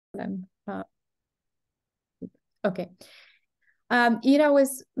I'm okay. Ira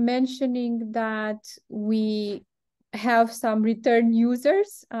was mentioning that we have some return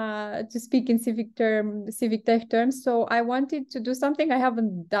users to speak in civic tech terms. So I wanted to do something I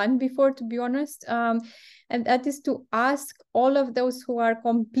haven't done before, to be honest. And that is to ask all of those who are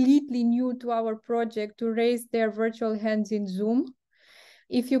completely new to our project to raise their virtual hands in Zoom.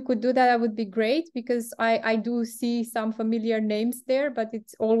 If you could do that, that would be great, because I do see some familiar names there, but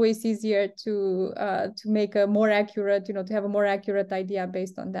it's always easier to make a more accurate, to have a more accurate idea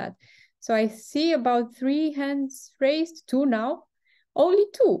based on that. So I see about 3 hands raised, 2 now, only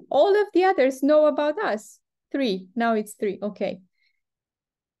 2. All of the others know about us. 3, now it's 3, okay.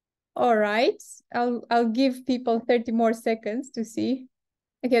 All right, I'll give people 30 more seconds to see.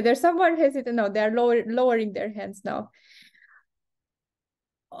 Okay, there's someone hesitant. No, they're lowering their hands now.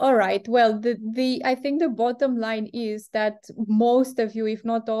 All right. Well, I think the bottom line is that most of you, if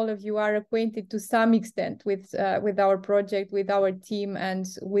not all of you, are acquainted to some extent with our project, with our team, and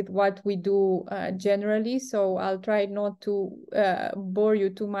with what we do generally. So I'll try not to bore you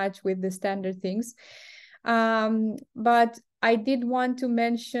too much with the standard things. But I did want to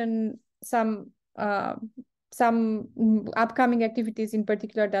mention some upcoming activities in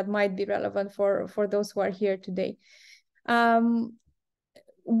particular that might be relevant for those who are here today.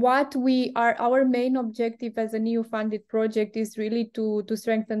 Our main objective as an EU-funded project is really to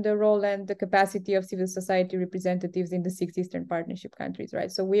strengthen the role and the capacity of civil society representatives in the 6 Eastern Partnership countries,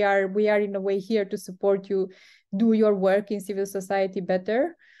 right? So we are in a way here to support you do your work in civil society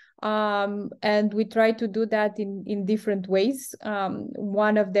better. And we try to do that in different ways.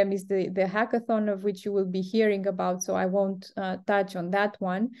 One of them is the hackathon, of which you will be hearing about, so I won't touch on that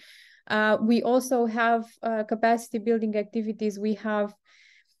one. We also have capacity building activities. We have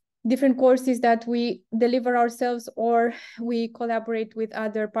different courses that we deliver ourselves, or we collaborate with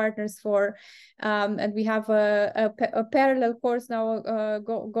other partners for, and we have a parallel course now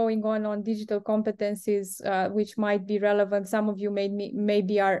going on digital competencies, which might be relevant. Some of you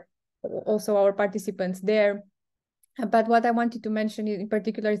maybe are also our participants there. But what I wanted to mention in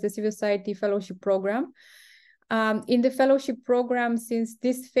particular is the Civil Society Fellowship Program. In the fellowship program, since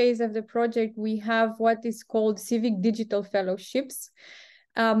this phase of the project, we have what is called Civic Digital Fellowships.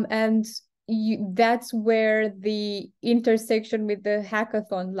 And that's where the intersection with the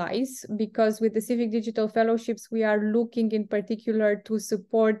hackathon lies, because with the Civic Digital Fellowships, we are looking in particular to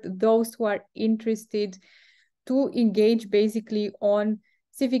support those who are interested to engage basically on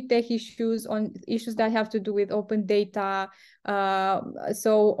civic tech issues, on issues that have to do with open data,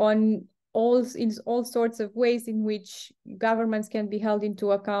 so in all sorts of ways in which governments can be held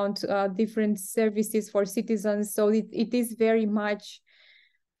into account, different services for citizens. So it is very much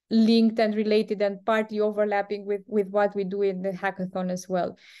linked and related and partly overlapping with what we do in the hackathon as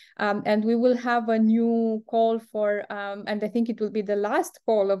well. And we will have a new call for, and I think it will be the last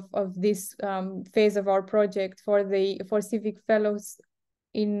call of this phase of our project for Civic Fellows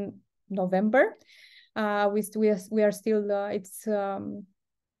in November. We are still,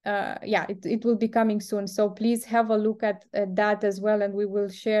 it will be coming soon. So please have a look at that as well, and we will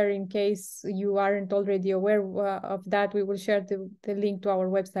share, in case you aren't already aware of that, we will share the link to our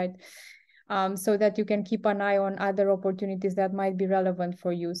website, so that you can keep an eye on other opportunities that might be relevant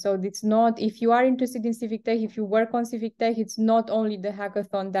for you. So it's not, if you are interested in civic tech, if you work on civic tech, it's not only the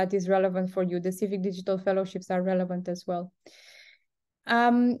hackathon that is relevant for you. The Civic Digital Fellowships are relevant as well.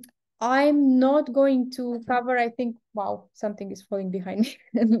 I'm not going to cover, I think, wow, something is falling behind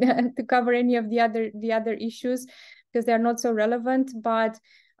me, to cover any of the other issues, because they're not so relevant. But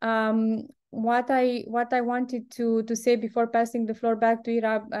what I wanted to say before passing the floor back to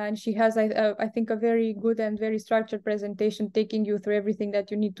Ira, and she has, I think, a very good and very structured presentation taking you through everything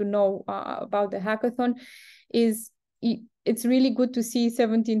that you need to know about the hackathon, is it's really good to see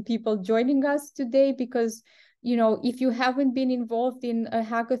 17 people joining us today, because if you haven't been involved in a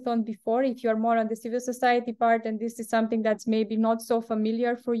hackathon before, if you're more on the civil society part, and this is something that's maybe not so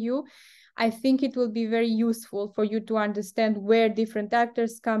familiar for you, I think it will be very useful for you to understand where different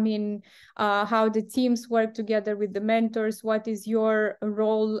actors come in, how the teams work together with the mentors, what is your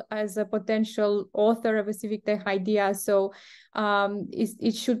role as a potential author of a civic tech idea. So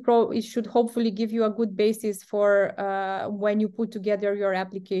it should hopefully give you a good basis for when you put together your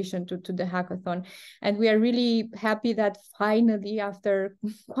application to the hackathon. And we are really happy that finally, after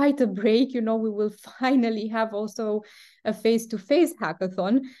quite a break, we will finally have also a face-to-face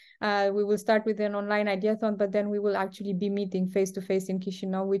hackathon. We will start with an online ideathon, but then we will actually be meeting face-to-face in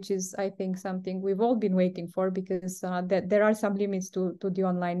Chisinau, which is, I think, something we've all been waiting for, because there are some limits to the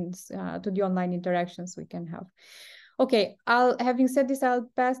online interactions we can have. Okay, having said this, I'll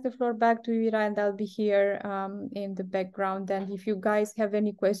pass the floor back to Ira, and I'll be here in the background. And if you guys have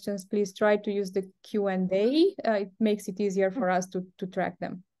any questions, please try to use the Q&A. It makes it easier for us to track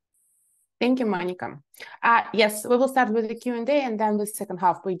them. Thank you, Monica. Yes, we will start with the Q&A, and then the second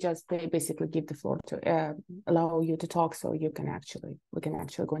half, we just basically give the floor to allow you to talk, so we can actually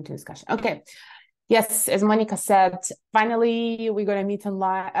go into discussion. Okay. Yes, as Monica said, finally we're gonna meet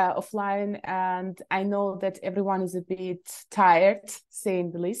offline, and I know that everyone is a bit tired,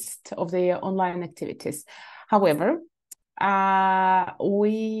 saying the least, of the online activities. However,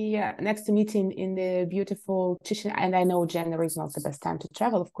 we next meeting in the beautiful Chisinau, and I know January is not the best time to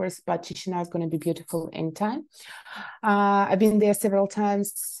travel, of course, but Chisinau is going to be beautiful anytime. I've been there several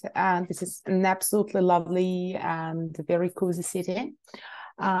times, and this is an absolutely lovely and very cozy city.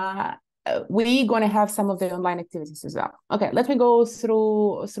 We're going to have some of the online activities as well. Okay, let me go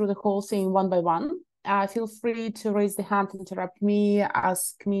through the whole thing one by one. Feel free to raise the hand, interrupt me,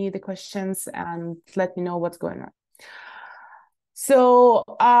 ask me the questions, and let me know what's going on. So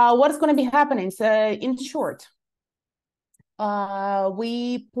what's going to be happening? So in short,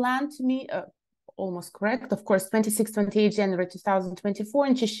 we plan to meet, almost correct, of course, 26-28 January 2024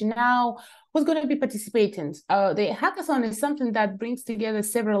 in Chisinau. Who's going to be participating? The hackathon is something that brings together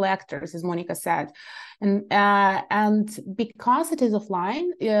several actors, as Monica said. And because it is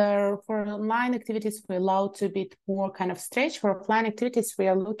offline, for online activities, we're allowed to be more kind of stretch. For offline activities, we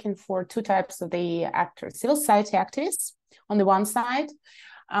are looking for two types of the actors: civil society activists on the one side.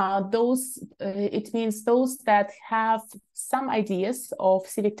 It means those that have some ideas of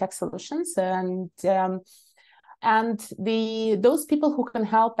civic tech solutions, and those people who can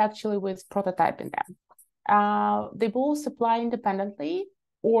help actually with prototyping them. They both apply independently,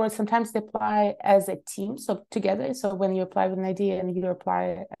 or sometimes they apply as a team, so together. So when you apply with an idea, and you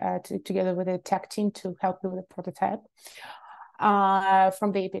apply together with a tech team to help you with a prototype.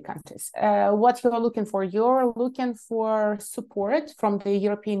 From the EaP countries. What you're looking for? You're looking for support from the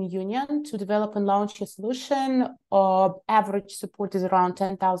European Union to develop and launch your solution. Average support is around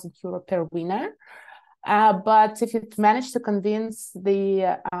 10,000 euro per winner. But if you manage to convince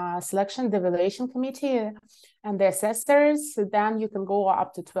the selection, the evaluation committee and the assessors, then you can go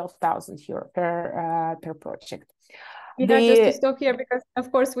up to 12,000 euro per project. Yeah, just to stop here, because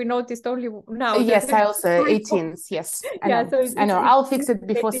of course we noticed only now. Yes, I also 18th. Yes, I know. So I know. I'll fix it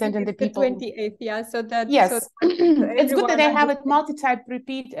before sending the people. 28th, yeah. So that yes, so it's good that I have it multi-type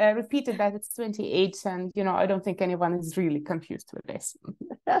repeated that it's 28, and I don't think anyone is really confused with this.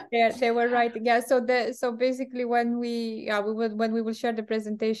 Yeah, they were right. Yeah, so basically when we will share the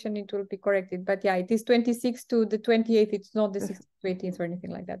presentation, it will be corrected. But yeah, it is 26th to the 28th. It's not the 16th to 18th or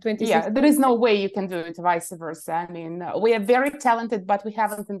anything like that. 26th. Yeah, there is no way you can do it vice versa. I mean, we are very talented, but we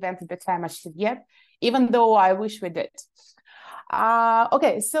haven't invented the time machine yet, even though I wish we did.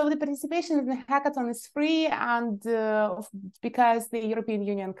 Okay, so the participation in the hackathon is free, and because the European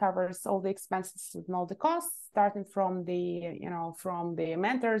Union covers all the expenses and all the costs, starting from the from the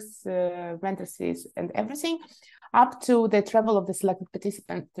mentors, mentor fees and everything, up to the travel of the selected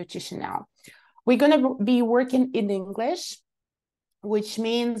participant to Chisinau. We're going to be working in English, which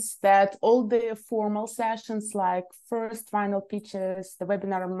means that all the formal sessions like first, final pitches, the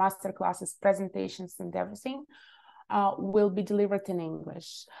webinar, master classes, presentations, and everything will be delivered in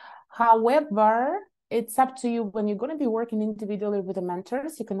English. However, it's up to you. When you're going to be working individually with the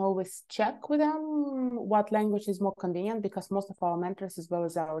mentors, you can always check with them what language is more convenient, because most of our mentors, as well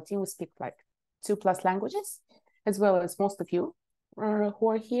as our team, we speak like 2+ languages, as well as most of you who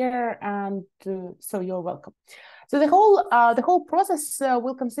are here, and so you're welcome. So the whole process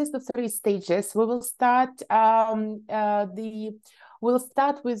will consist of 3 stages. We will start We'll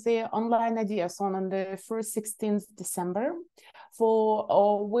start with the online ideathon on the 16th December,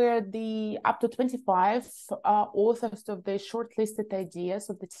 where the up to 25 authors of the shortlisted ideas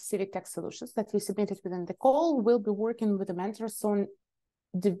of the civic tech solutions that we submitted within the call will be working with the mentors on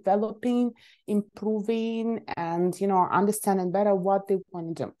developing, improving, and understanding better what they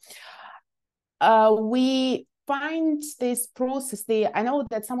want to do. We find this process. I know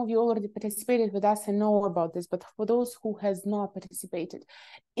that some of you already participated with us and know about this, but for those who has not participated,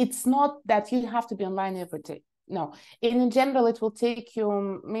 it's not that you have to be online every day. No, in general, it will take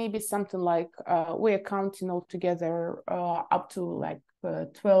you maybe something like we are counting all together up to like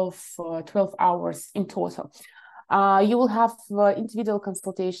 12 hours in total. You will have individual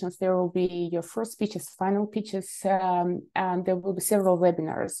consultations. There will be your first pitches, final pitches, and there will be several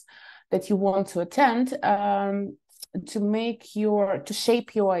webinars that you want to attend to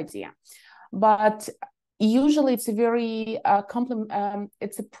shape your idea. But usually it's a very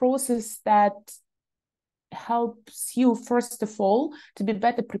it's a process that helps you, first of all, to be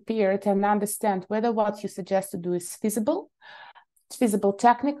better prepared and understand whether what you suggest to do is feasible. Feasible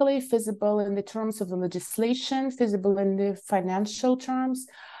technically, feasible in the terms of the legislation, feasible in the financial terms,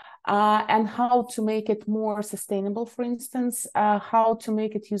 and how to make it more sustainable, for instance, how to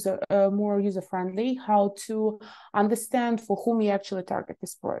make it more user-friendly, how to understand for whom you actually target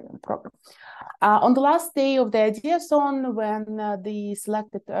this program. On the last day of the Ideathon, when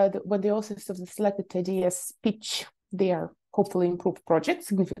when the authors of the selected ideas pitch their hopefully improved projects,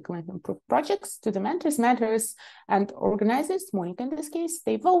 significantly improved projects to the mentors and organizers, Monica in this case,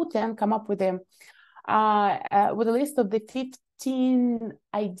 they vote and come up with a list of the 15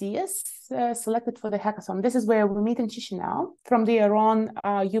 ideas selected for the hackathon. This is where we meet in Chisinau. From there on,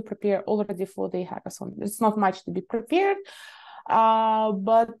 you prepare already for the hackathon. There's not much to be prepared,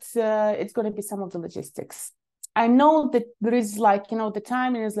 but it's going to be some of the logistics. I know that there is the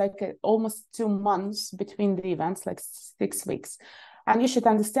timing is almost 2 months between the events, 6 weeks. And you should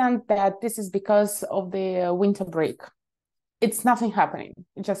understand that this is because of the winter break. It's nothing happening.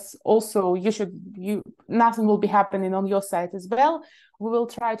 Just also nothing will be happening on your side as well. We will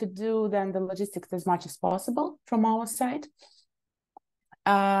try to do then the logistics as much as possible from our side.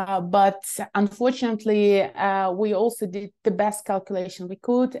 But unfortunately, we also did the best calculation we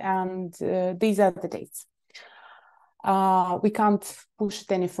could, and these are the dates. We can't push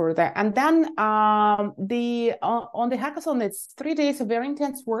it any further. And then on the hackathon, it's 3 days of very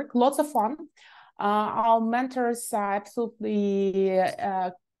intense work, lots of fun. Our mentors are absolutely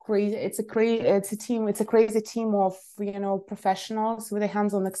crazy. It's a crazy team of professionals with a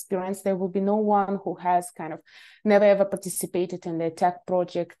hands-on experience. There will be no one who has kind of never ever participated in the tech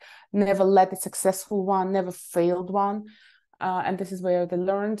project, never led a successful one, never failed one. And this is where they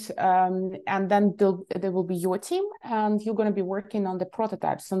learned. And then there will be your team, and you're going to be working on the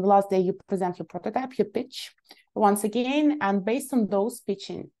prototypes. On the last day, you present your prototype, you pitch once again, and based on those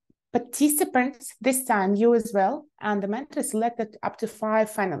pitching participants, this time you as well, and the mentor selected up to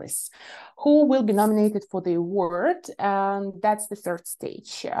 5 finalists who will be nominated for the award. And that's the third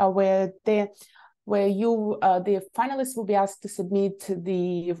stage, where the finalists will be asked to submit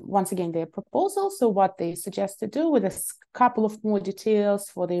once again their proposal, so what they suggest to do, with a couple of more details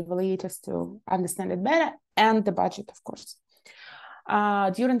for the evaluators to understand it better, and the budget, of course.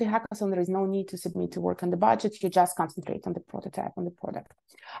 During the hackathon, there is no need to submit to work on the budget. You just concentrate on the prototype, on the product.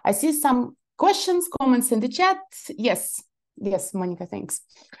 I see some questions, comments in the chat. Yes, Monica, thanks.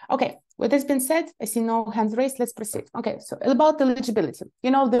 Okay, with this being said, I see no hands raised. Let's proceed. Okay, so about eligibility,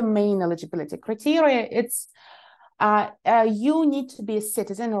 the main eligibility criteria, it's you need to be a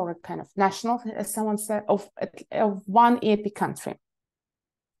citizen or a kind of national, as someone said, of one EaP country.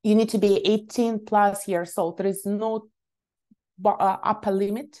 You need to be 18 plus years old. There is no upper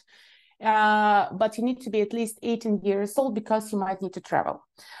limit, but you need to be at least 18 years old because you might need to travel.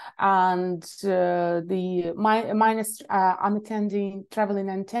 And the minus traveling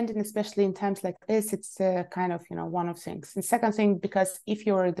unattended, especially in times like this, it's kind of one of things. And second thing, because if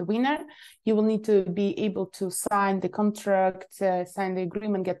you're the winner, you will need to be able to sign the contract, sign the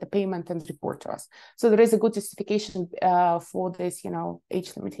agreement, get the payment, and report to us. So there is a good justification for this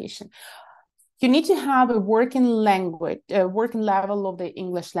age limitation. You need to have a working level of the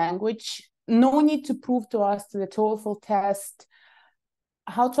English language. No need to prove to us to the TOEFL test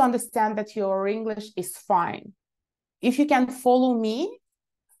how to understand that your English is fine. If you can follow me,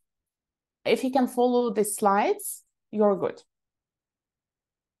 if you can follow the slides, you're good.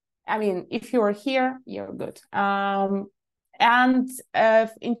 I mean, if you're here, you're good. And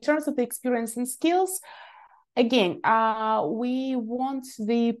in terms of the experience and skills, again, we want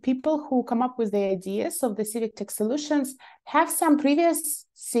the people who come up with the ideas of the civic tech solutions have some previous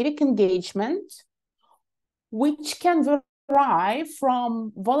civic engagement, which can vary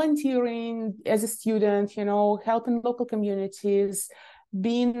from volunteering as a student, helping local communities,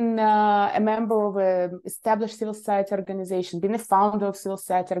 being a member of an established civil society organization, being a founder of civil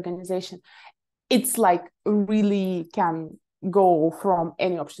society organization. It's really can go from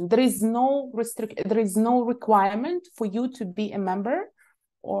any option. There is no requirement for you to be a member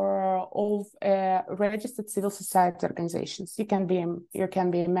or of registered civil society organizations. You can be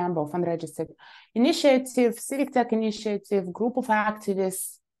a member of unregistered initiative, civic tech initiative, group of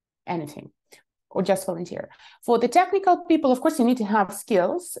activists, anything, or just volunteer. For the technical people, of course, you need to have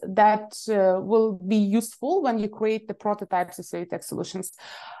skills that will be useful when you create the prototypes of civic tech solutions.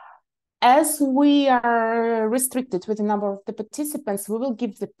 As we are restricted with the number of the participants, we will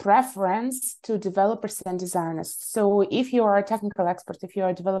give the preference to developers and designers. So if you are a technical expert, if you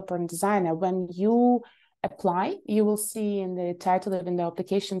are a developer and designer, when you apply, you will see in the title of in the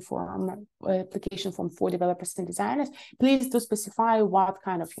application form for developers and designers, please do specify what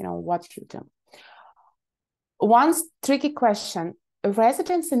kind of, what you do. One tricky question: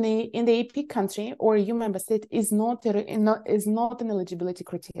 residence in the EaP country or EU member state is not an eligibility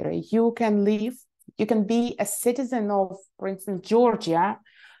criteria. You can be a citizen of, for instance, Georgia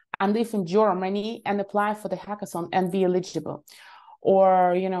and live in Germany and apply for the hackathon and be eligible.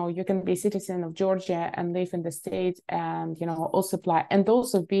 Or, you can be a citizen of Georgia and live in the state and, also apply and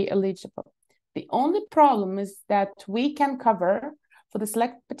also be eligible. The only problem is that we can cover, for the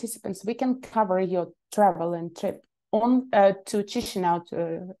select participants, we can cover your travel and trip on to Chisinau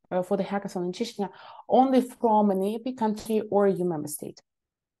for the hackathon in Chisinau only from an EaP country or EU member state.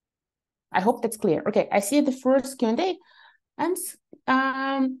 I hope that's clear. Okay, I see the first Q&A. And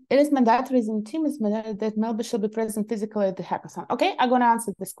it is mandatory in team that members shall be present physically at the hackathon. Okay, I'm going to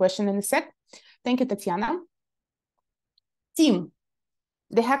answer this question in a sec. Thank you, Tatiana. Team,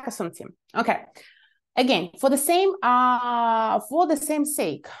 the hackathon team. Okay, again, for the same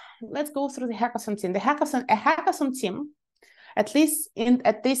sake, let's go through the hackathon team. A hackathon team, at least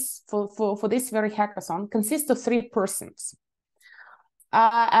for this very hackathon, consists of 3 persons.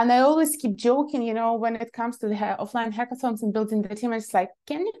 And I always keep joking, when it comes to the offline hackathons and building the team, it's like,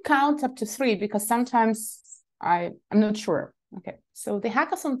 can you count up to 3? Because sometimes I'm not sure. Okay, so the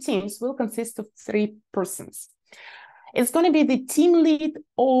hackathon teams will consist of 3 persons. It's going to be the team lead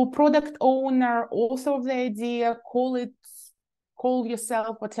or product owner, author of the idea, call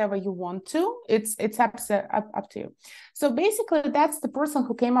yourself whatever you want to. It's up to you. So basically, that's the person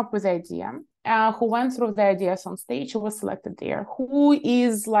who came up with the idea, who went through the ideas on stage, who was selected there, who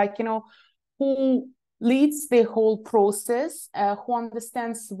is who leads the whole process, who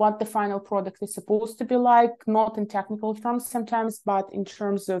understands what the final product is supposed to be like, not in technical terms sometimes, but in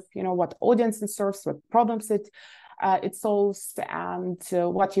terms of, what audience it serves, what problems it solves, and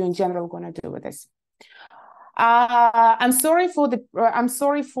what you in general going to do with this. I'm sorry for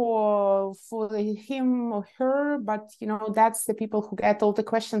him or her, but that's the people who get all the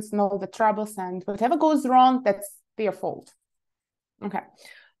questions and all the troubles, and whatever goes wrong, that's their fault. Okay,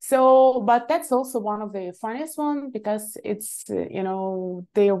 so but that's also one of the funniest one, because it's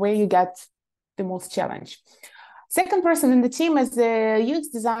the way you get the most challenge. Second person in the team is the UX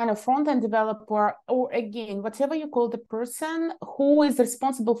designer, front-end developer, or again, whatever you call the person who is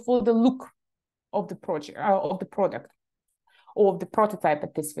responsible for the look of the project, of the product, or of the prototype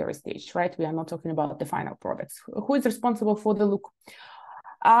at this very stage, right? We are not talking about the final products. Who is responsible for the look?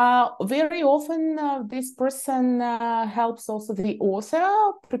 Very often, this person helps also the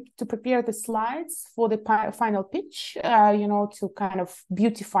author to prepare the slides for the final pitch, to kind of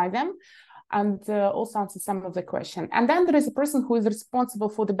beautify them, and also answer some of the questions. And then there is a person who is responsible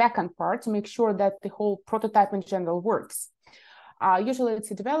for the backend part to make sure that the whole prototype in general works. Usually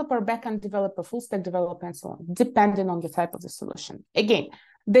it's a developer, backend developer, full stack developer, and so on, depending on the type of the solution. Again,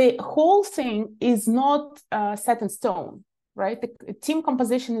 the whole thing is not set in stone, right? The team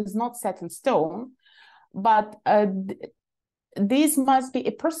composition is not set in stone, but this must be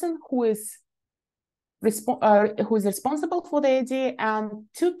a person who is responsible for the idea, and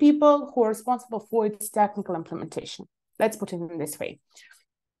 2 people who are responsible for its technical implementation. Let's put it in this way.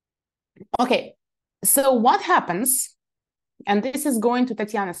 Okay, so what happens? And this is going to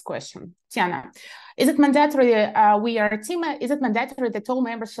Tatiana's question. Tiana, is it mandatory, we are a team, is it mandatory that all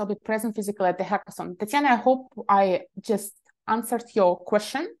members shall be present physically at the hackathon? Tatiana, I hope I just answered your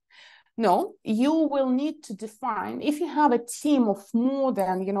question. No, you will need to define, if you have a team of more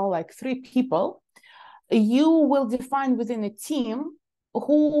than, 3 people, you will define within a team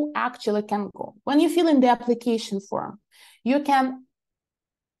who actually can go. When you fill in the application form, you can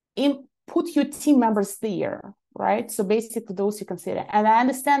put your team members there, right? So basically those you consider. And I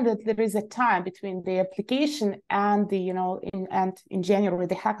understand that there is a time between the application and the, in January,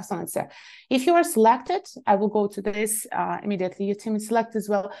 the hackathon itself. If you are selected, I will go to this immediately, your team is selected as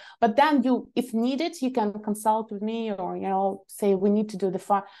well. But then if needed, you can consult with me or, say we need to do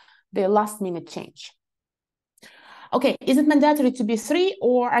the last minute change. Okay, is it mandatory to be 3,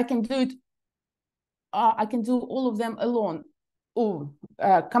 or I can do it, I can do all of them alone? Oh,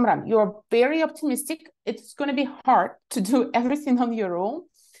 Kamran, you're very optimistic. It's going to be hard to do everything on your own.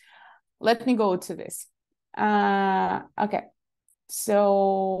 Let me go to this. Okay,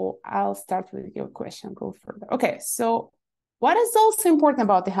 so I'll start with your question, go further. Okay, so what is also important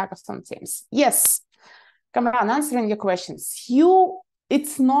about the hackathon teams? Yes, Kamran, answering your questions.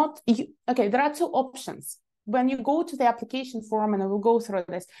 Okay, there are 2 options. When you go to the application form, and I will go through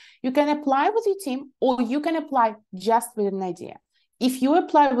this, you can apply with your team, or you can apply just with an idea. If you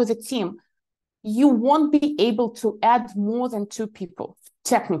apply with a team, you won't be able to add more than 2 people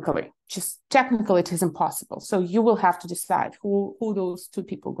technically. Just technically, it is impossible. So you will have to decide who those 2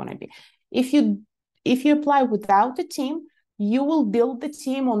 people are going to be. If you apply without a team, you will build the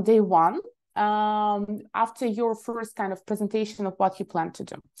team on day 1 after your first kind of presentation of what you plan to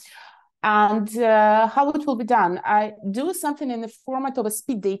do. And how it will be done, I do something in the format of a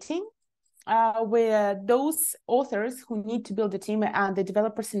speed dating, where those authors who need to build a team and the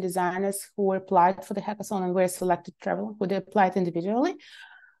developers and designers who applied for the hackathon and were selected to travel, who they applied individually,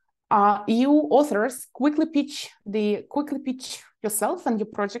 you authors quickly pitch yourself and your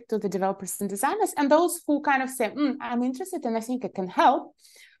project to the developers and designers, and those who kind of say, I'm interested and I think I can help,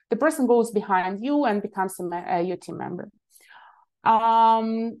 the person goes behind you and becomes your team member.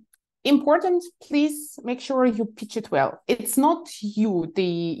 Important, please make sure you pitch it well. It's not you,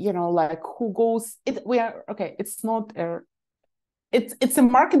 who goes, it's not it's a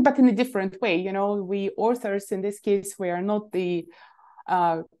market, but in a different way. We authors in this case, we are not the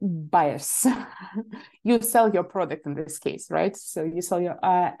buyers. You sell your product in this case, right? So you sell your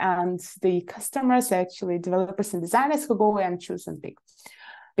and the customers, actually developers and designers, who go and choose and pick,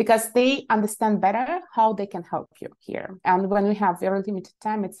 because they understand better how they can help you here. And when we have very limited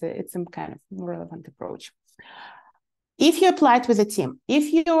time, it's a kind of relevant approach. If you applied with a team,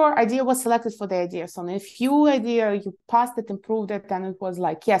 if your idea was selected for the Ideathon, if your idea, you passed it, improved it, and it was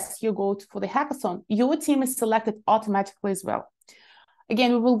like, yes, you go for the hackathon, your team is selected automatically as well.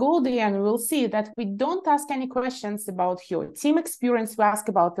 Again, we will go there and we will see that we don't ask any questions about your team experience. We ask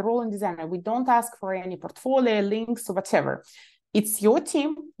about the role and designer. We don't ask for any portfolio, links, or whatever. It's your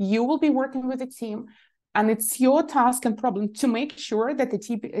team. You will be working with a team, and it's your task and problem to make sure that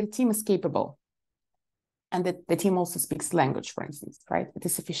the team is capable, and that the team also speaks language, for instance, right, at a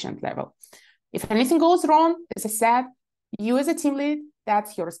sufficient level. If anything goes wrong, as I said, you as a team lead,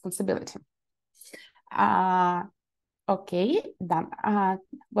 that's your responsibility. Okay, done.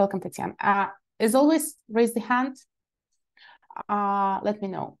 Welcome, Tatiana. As always, raise the hand. Let me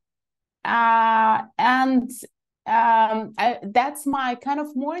know. That's my kind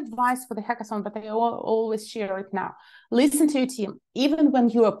of more advice for the hackathon, but I always share it now. Listen to your team, even when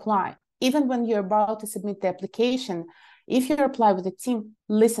you apply, even when you're about to submit the application. If you apply with a team,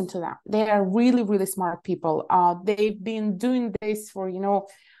 listen to them. They are really, really smart people. They've been doing this for,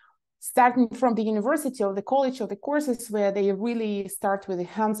 starting from the university or the college or the courses where they really start with the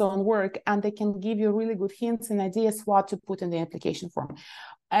hands-on work, and they can give you really good hints and ideas what to put in the application form,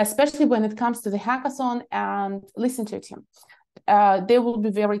 especially when it comes to the hackathon. And listen to your team. They will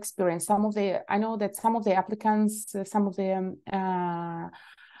be very experienced. I know that some of the applicants, some of the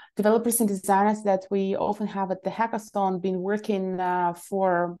developers and designers that we often have at the hackathon been working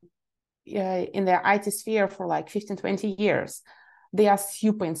in the IT sphere for like 15, 20 years. They are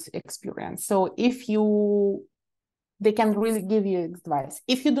super experienced. So they can really give you advice.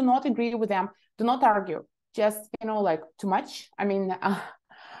 If you do not agree with them, do not argue. Just, too much.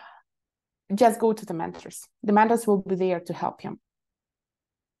 Just go to the mentors. The mentors will be there to help you.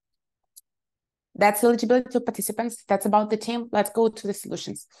 That's eligibility of participants. That's about the team. Let's go to the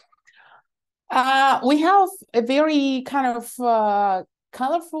solutions. We have a very kind of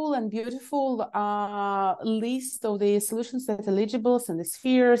colorful and beautiful list of the solutions that are eligible and the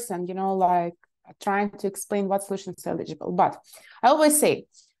spheres, and trying to explain what solutions are eligible. But I always say,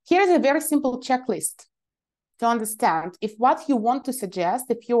 here's a very simple checklist to understand if what you want to suggest,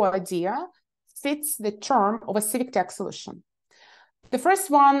 if your idea fits the term of a civic tech solution. The first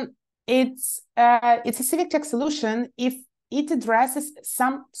one, it's a civic tech solution if it addresses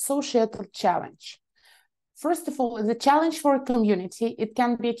some societal challenge. First of all, it's a challenge for a community. It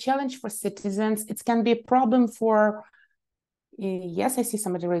can be a challenge for citizens. It can be a problem for, yes, I see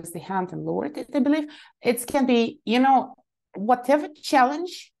somebody raise the hand and lowered it, I believe. It can be, whatever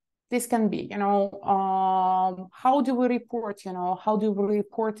challenge this can be, how do we report, how do we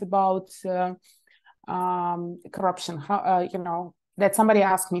report about corruption? How, that somebody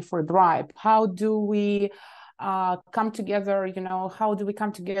asked me for a bribe. How do we come together, how do we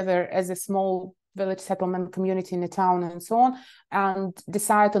come together as a small village settlement community in a town and so on, and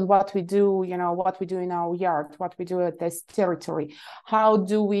decide on what we do, what we do in our yard, what we do at this territory. How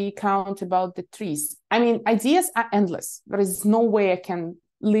do we count about the trees? Ideas are endless. There is no way I can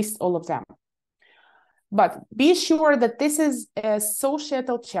list all of them. But be sure that this is a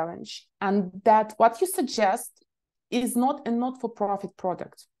societal challenge, and that what you suggest is not a not-for-profit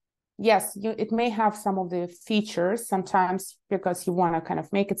product. Yes, it may have some of the features sometimes because you want to kind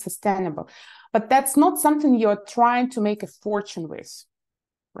of make it sustainable, but that's not something you're trying to make a fortune with,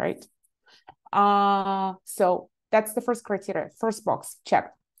 right? So that's the first criteria, first box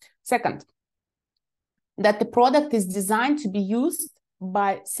checked. Second, that the product is designed to be used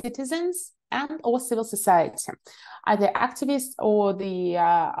by citizens and or civil society, either activists or the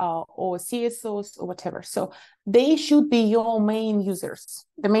or CSOs or whatever. So they should be your main users,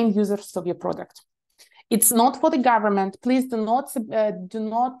 the main users of your product. It's not for the government. Please do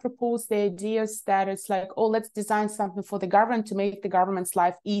not propose the ideas that it's like, oh, let's design something for the government to make the government's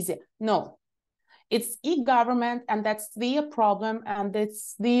life easy. No, it's e-government, and that's their problem, and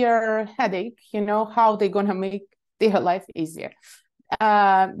it's their headache. You know how they're gonna make their life easier.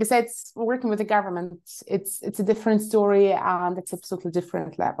 Besides working with the government, it's a different story, and it's absolutely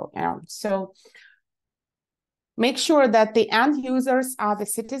different level. You know, so make sure that the end users are the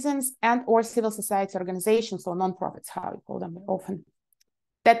citizens and or civil society organizations or nonprofits, how you call them often.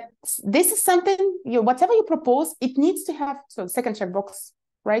 That this is something, whatever you propose, it needs to have, so second checkbox,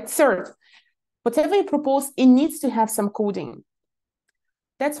 right? Third, whatever you propose, it needs to have some coding.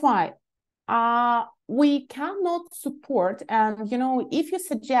 That's why we cannot support, and if you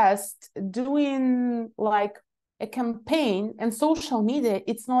suggest doing like a campaign and social media,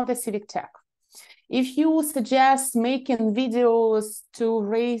 it's not a civic tech. If you suggest making videos to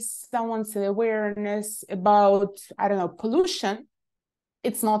raise someone's awareness about, I don't know, pollution,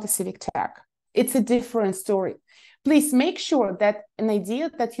 it's not a civic tech. It's a different story. Please make sure that an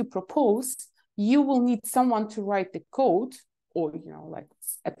idea that you propose, you will need someone to write the code, or, like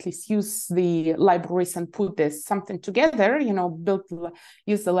at least use the libraries and put this something together,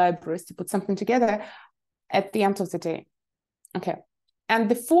 use the libraries to put something together at the end of the day. Okay. And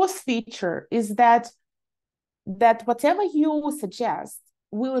the fourth feature is that whatever you suggest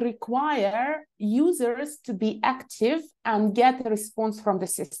will require users to be active and get a response from the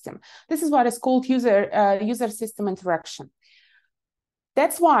system. This is what is called user system interaction.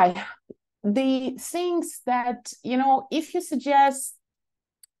 That's why the things that, if you suggest,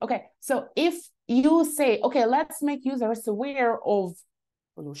 okay, so if you say, okay, let's make users aware of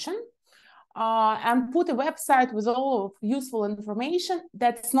pollution, and put a website with all of useful information,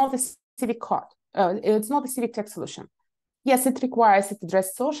 that's not a civic code. It's not a civic tech solution. Yes, it requires, it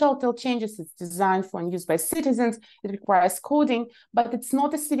addresses social changes, it's designed for and used by citizens, it requires coding, but it's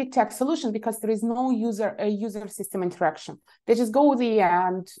not a civic tech solution because there is no user system interaction. They just go there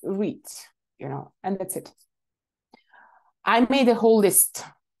and read, and that's it. I made a whole list.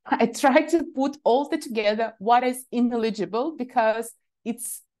 I tried to put all that together, what is ineligible, because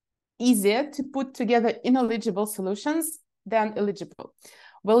it's easier to put together ineligible solutions than eligible.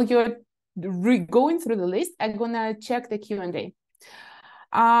 Well, you're going through the list. I'm gonna check the Q&A.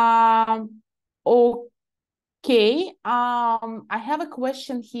 Okay, I have a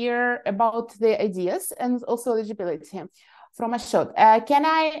question here about the ideas and also eligibility from Ashot. Can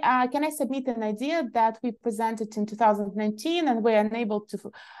I submit an idea that we presented in 2019 and we're unable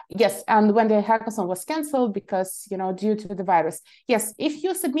to? Yes, and when the hackathon was canceled because due to the virus. Yes, if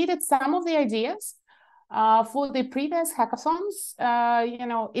you submitted some of the ideas for the previous hackathons,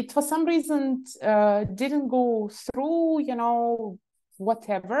 it for some reason didn't go through,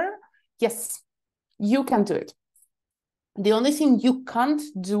 whatever. Yes, you can do it. The only thing you can't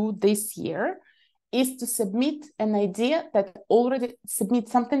do this year is to submit an idea that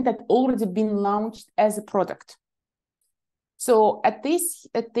something that already been launched as a product. So at this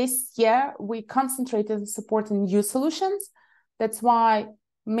year, we concentrated on supporting new solutions. That's why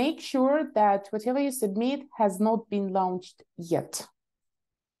make sure that whatever you submit has not been launched yet.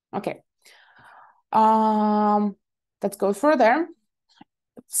 Okay. Let's go further.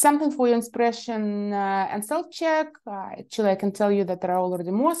 Something for your inspiration and self-check. Actually, I can tell you that there are already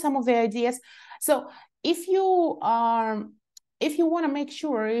some of the ideas. So if you want to make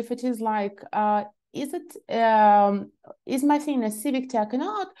sure if it is like, is my thing a civic tech or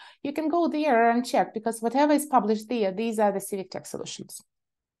not, you can go there and check, because whatever is published there, these are the civic tech solutions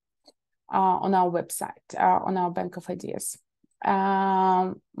on our website, on our bank of ideas.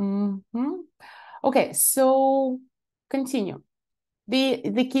 Okay, so continue.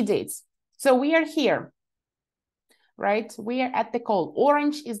 The key dates. So we are here, right? We are at the call.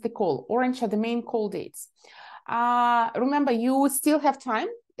 Orange is the call. Orange are the main call dates. Remember, you still have time.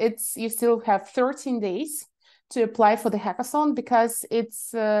 You still have 13 days to apply for the hackathon, because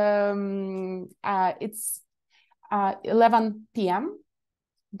it's 11 p.m.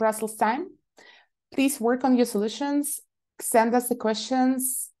 Brussels time. Please work on your solutions. Send us the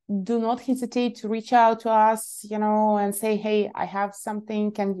questions. Do not hesitate to reach out to us, and say, hey, I have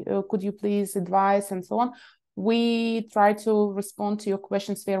something, could you please advise, and so on. We try to respond to your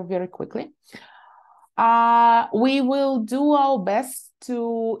questions very, very quickly. We will do our best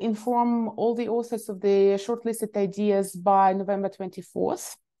to inform all the authors of the shortlisted ideas by November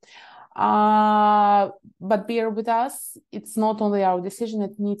 24th. But bear with us, it's not only our decision,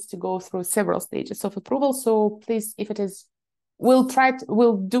 it needs to go through several stages of approval. So please, if it is, we'll try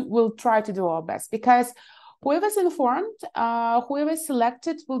to do our best, because whoever's informed, whoever's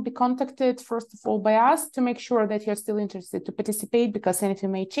selected will be contacted first of all by us to make sure that you're still interested to participate, because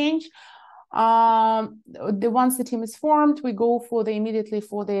anything may change. Once the team is formed, we go immediately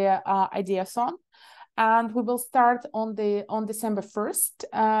for the Ideathon. And we will start on December 1st.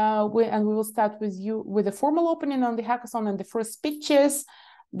 We will start with the formal opening on the hackathon and the first speeches.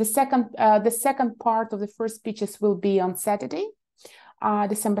 The second part of the first speeches will be on Saturday,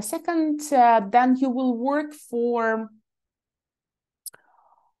 December 2nd. Then you will work for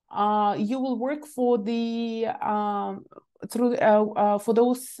for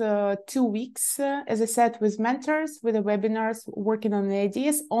those 2 weeks, as I said, with mentors, with the webinars, working on the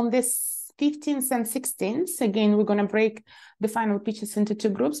ideas. On this 15th and 16th, again, we're going to break the final pitches into 2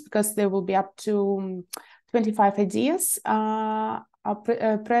 groups, because there will be up to 25 ideas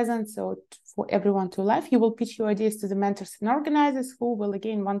present. So for everyone to live, you will pitch your ideas to the mentors and organizers, who will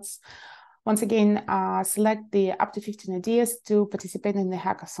again once again select the up to 15 ideas to participate in the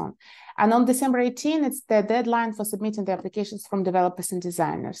hackathon. And on December 18, it's the deadline for submitting the applications from developers and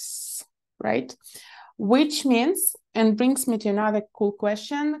designers, right? Which means, and brings me to another cool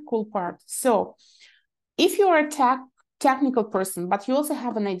part. So if you are a technical person, but you also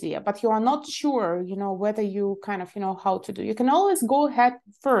have an idea, but you are not sure, whether you kind of, how to do, you can always go ahead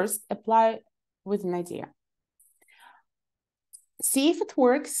first, apply with an idea. See if it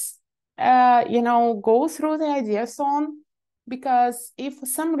works, go through the Ideathon, because if for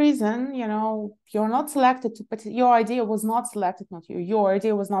some reason, you're not selected your idea was not selected, not you, your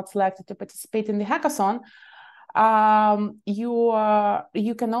idea was not selected to participate in the hackathon,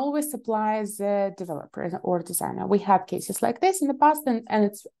 you can always apply as a developer or designer. We had cases like this in the past, and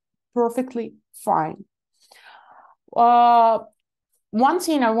it's perfectly fine. One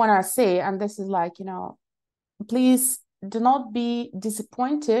thing I want to say, and this is like, please do not be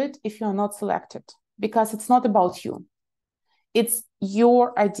disappointed if you're not selected, because it's not about you. It's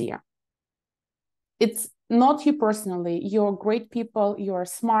your idea. It's not you personally. You're great people. You're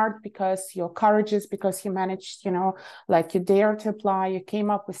smart because you're courageous, because you managed, like you dare to apply, you came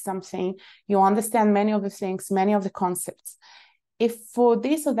up with something, you understand many of the things, many of the concepts. If for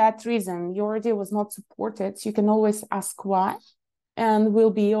this or that reason your idea was not supported, you can always ask why, and we'll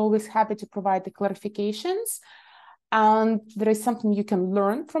be always happy to provide the clarifications. And there is something you can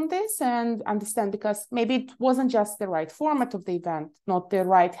learn from this and understand, because maybe it wasn't just the right format of the event, not the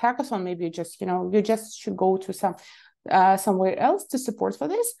right hackathon. Maybe you just should go to somewhere else to support for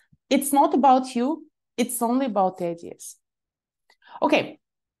this. It's not about you. It's only about the ideas. Okay.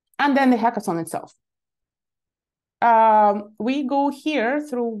 And then the hackathon itself. We go here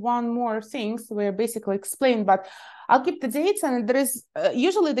through one more thing, so we're basically explained, but I'll keep the dates. And there is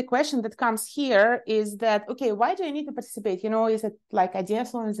usually the question that comes here is that, okay, why do I need to participate? Is it like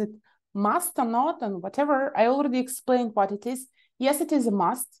Ideathon? Is it must or not? And whatever, I already explained what it is. Yes, it is a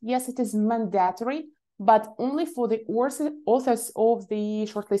must. Yes, it is mandatory, but only for the authors of the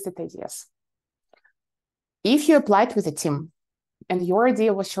shortlisted ideas. If you applied with a team and your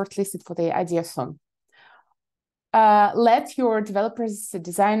idea was shortlisted for the Ideathon, let your developers,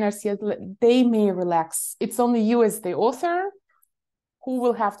 designers, they may relax. It's only you as the author who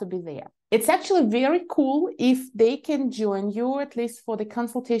will have to be there. It's actually very cool if they can join you, at least for the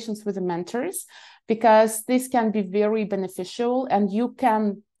consultations with the mentors, because this can be very beneficial, and you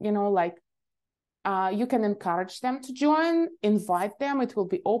can, you can encourage them to join, invite them. It will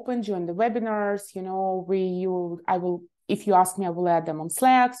be open during the webinars. If you ask me, I will add them on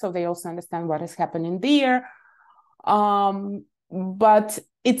Slack, so they also understand what is happening there. But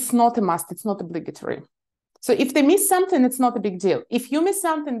it's not a must, it's not obligatory. So if they miss something, it's not a big deal. If you miss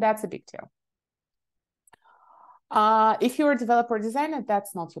something, that's a big deal. If you're a developer or designer,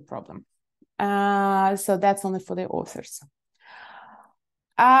 that's not your problem. So that's only for the authors.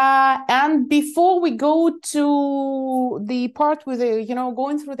 And before we go to the part with the,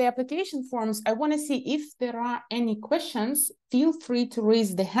 going through the application forms, I want to see if there are any questions. Feel free to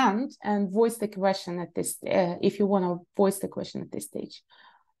raise the hand and voice the question at this, if you want to voice the question at this stage.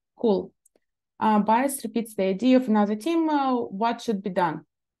 Cool. Bias repeats the idea of another team. What should be done?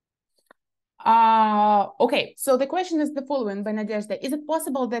 Okay, so the question is the following by Nadezhda. Is it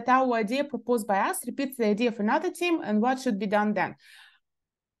possible that our idea proposed by us repeats the idea of another team, and what should be done then?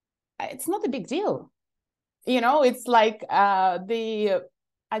 It's not a big deal. It's like the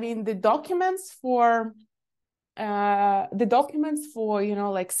documents for the documents for,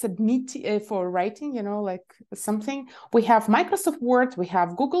 like submit for writing, like something. We have Microsoft Word, we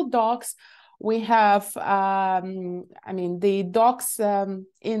have Google Docs, we have, the docs in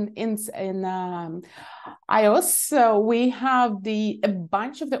iOS. So we have a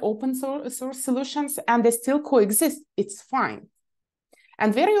bunch of the open source solutions, and they still coexist. It's fine.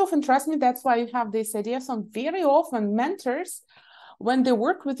 And very often, trust me, that's why you have this idea. So very often mentors, when they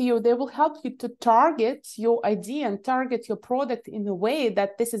work with you, they will help you to target your idea and target your product in a way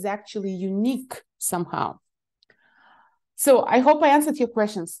that this is actually unique somehow. So I hope I answered your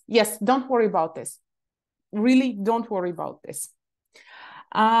questions. Yes, don't worry about this. Really, don't worry about this.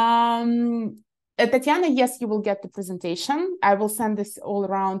 Tatiana, yes, you will get the presentation. I will send this all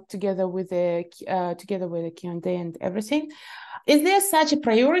around together with the Q&A and everything. Is there such a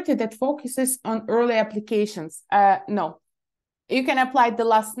priority that focuses on early applications? No. You can apply the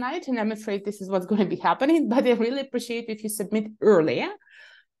last night, and I'm afraid this is what's going to be happening, but I really appreciate if you submit earlier,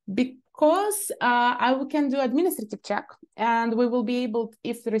 because we can do administrative check, and we will be able,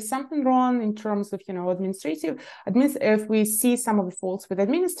 if there is something wrong in terms of, if we see some of the faults with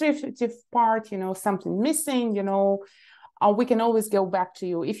administrative part, something missing, we can always go back to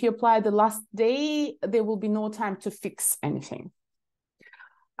you. If you apply the last day, there will be no time to fix anything.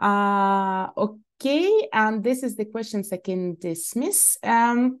 Okay, and this is the questions I can dismiss.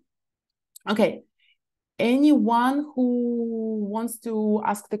 Okay, anyone who wants to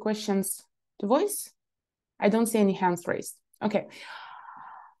ask the questions to voice? I don't see any hands raised. Okay,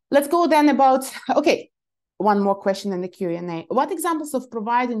 let's go then about, okay, one more question in the Q&A. What examples of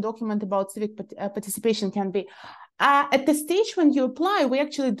providing document about civic participation can be? At the stage when you apply, we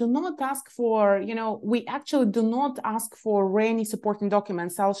actually do not ask for, any supporting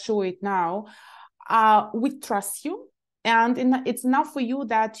documents. I'll show it now. We trust you, and it's enough for you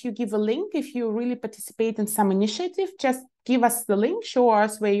that you give a link. If you really participate in some initiative, just give us the link, show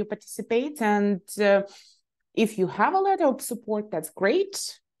us where you participate, and if you have a letter of support, that's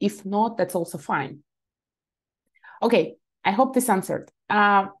great. If not, that's also fine. Okay, I hope this answered.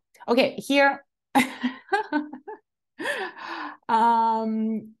 Okay, here.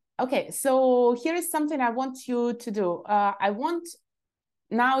 Okay, so here is something I want you to do. I want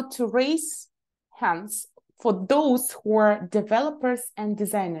now to raise hands for those who are developers and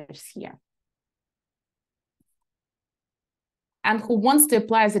designers here, and who wants to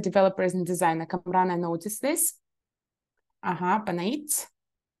apply as a developer and designer. Kamran, I noticed this. Panait.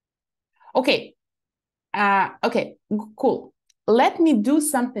 Okay. Okay, cool. Let me do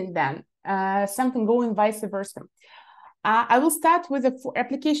something then. Something going vice versa. I will start with the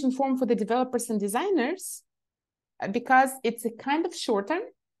application form for the developers and designers, because it's a kind of shorter,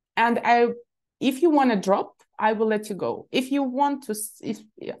 and if you want to drop, I will let you go. If you want to, it's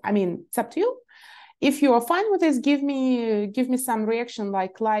up to you. If you are fine with this, give me some reaction,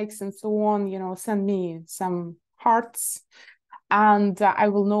 like likes and so on, send me some hearts, and I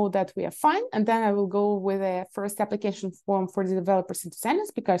will know that we are fine. And then I will go with a first application form for the developers and designers,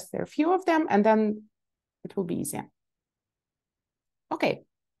 because there are a few of them, and then it will be easier. Okay,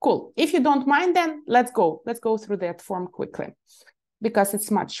 cool. If you don't mind, then let's go through that form quickly, because it's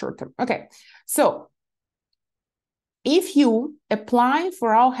much shorter. Okay, so if you apply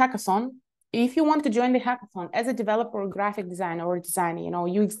for our hackathon, if you want to join the hackathon as a developer or graphic designer or designer,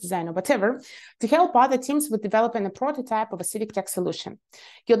 UX designer, whatever, to help other teams with developing a prototype of a civic tech solution,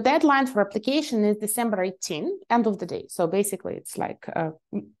 your deadline for application is December 18, end of the day. So basically, it's like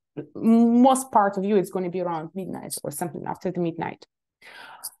most part of you, it's going to be around midnight or something after the midnight.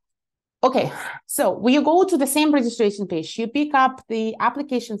 Okay, so when you go to the same registration page, you pick up the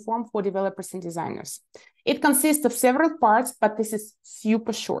application form for developers and designers. It consists of several parts, but this is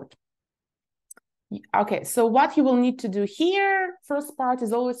super short. Okay, so what you will need to do here, first part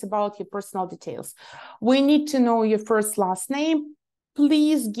is always about your personal details. We need to know your first, last name.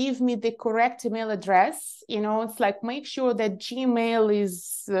 Please give me the correct email address. It's like, make sure that Gmail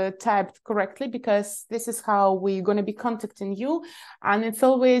is typed correctly, because this is how we're going to be contacting you. And it's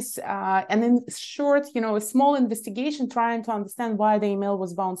always, and in short, a small investigation trying to understand why the email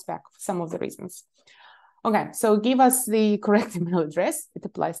was bounced back for some of the reasons. Okay, so give us the correct email address. It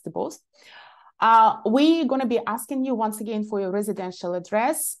applies to both. We're going to be asking you once again for your residential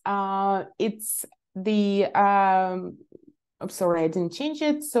address. It's the, I'm sorry, I didn't change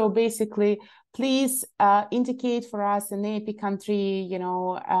it. So basically, please indicate for us an EaP country,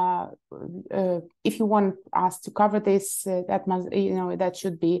 if you want us to cover this, that must, that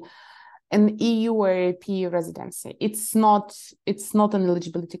should be an EU or EaP residency. It's not an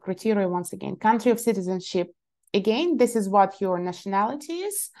eligibility criteria. Once again, country of citizenship. Again, this is what your nationality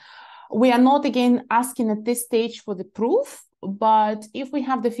is. We are not, again, asking at this stage for the proof, but if we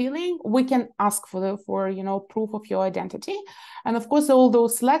have the feeling, we can ask for proof of your identity. And of course, all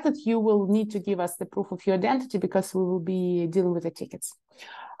those selected, you will need to give us the proof of your identity because we will be dealing with the tickets.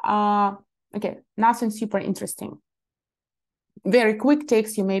 Okay, nothing super interesting. Very quick,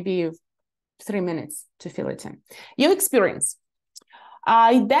 takes you maybe 3 minutes to fill it in. Your experience.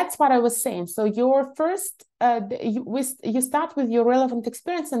 That's what I was saying. So your first, you start with your relevant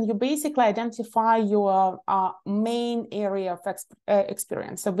experience and you basically identify your main area of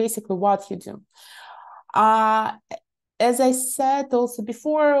experience. So basically what you do. As I said also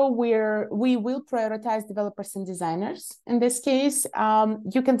before, we will prioritize developers and designers. In this case,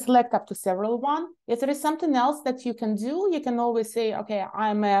 you can select up to several one. If there is something else that you can do, you can always say, okay,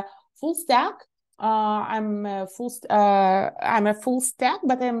 I'm a full stack. I'm a full stack,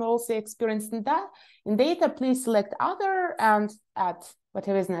 but I'm also experienced in that. In data, please select other and add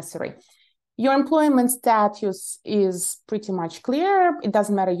whatever is necessary. Your employment status is pretty much clear. It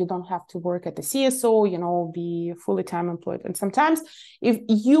doesn't matter. You don't have to work at the CSO, be fully time employed. And sometimes if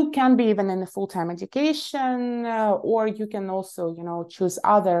you can be even in a full-time education, or you can also, choose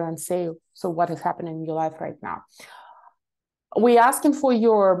other and say, so what is happening in your life right now? We're asking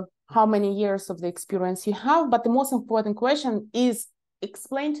for how many years of the experience you have, but the most important question is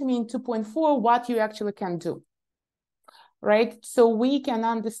explain to me in 2.4 what you actually can do. Right? So we can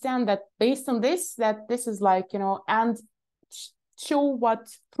understand that based on this, that this is and show what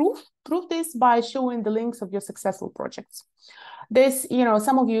proof this by showing the links of your successful projects. This,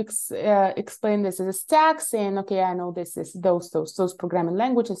 some of you explain this as a stack, saying, okay, I know this is those programming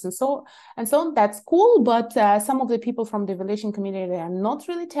languages and so on. That's cool, but some of the people from the evaluation community are not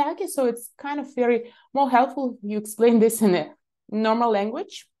really techy, so it's kind of very more helpful if you explain this in a normal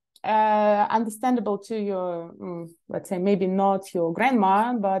language. Understandable to your, let's say, maybe not your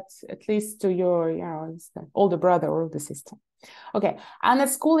grandma, but at least to your, older brother or older sister. Okay, and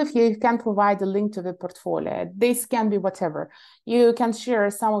it's cool if you can provide a link to the portfolio. This can be whatever. You can share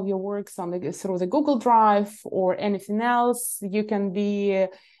some of your works through the Google Drive or anything else. You can be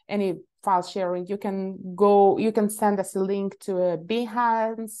any file sharing. You can send us a link to a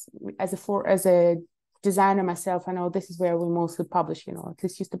Behance as a designer myself. I know this is where we mostly publish, at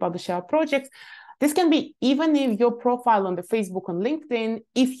least used to publish our projects. This can be even if your profile on the Facebook and LinkedIn,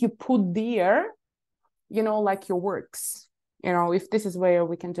 if you put there, like your works, if this is where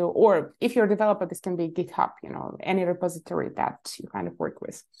we can do, or if you're a developer, this can be GitHub, any repository that you kind of work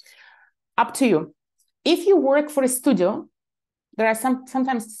with. Up to you. If you work for a studio, there are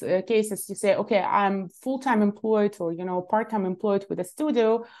sometimes cases you say, okay, I'm full-time employed or, part-time employed with a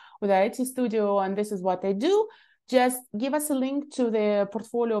studio, with an IT studio, and this is what I do. Just give us a link to the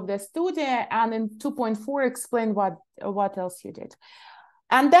portfolio of the studio, and in 2.4 explain what else you did.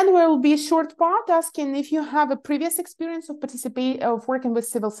 And then there will be a short part asking if you have a previous experience of working with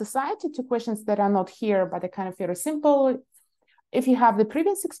civil society. 2 questions that are not here, but they're kind of very simple. If you have the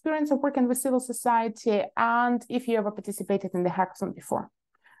previous experience of working with civil society, and if you ever participated in the hackathon before.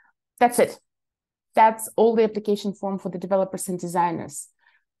 That's it. That's all the application form for the developers and designers.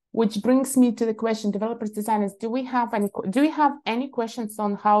 Which brings me to the question, developers, designers, do we have any questions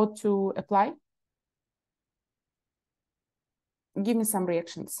on how to apply? Give me some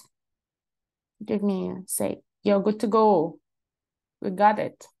reactions. Say, you're good to go. We got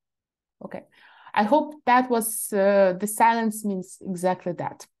it. Okay. I hope that was, the silence means exactly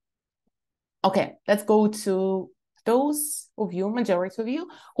that. Okay, let's go to those of you, majority of you,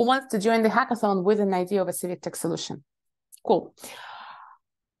 who wants to join the hackathon with an idea of a civic tech solution. Cool.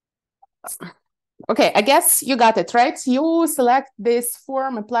 Okay, I guess you got it, right? You select this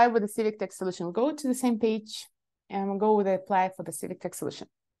form, apply with the civic tech solution. We'll go to the same page and we'll go with the apply for the civic tech solution.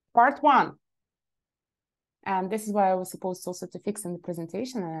 Part 1. And this is what I was supposed also to fix in the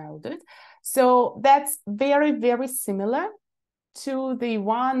presentation, and I will do it. So that's very, very similar to the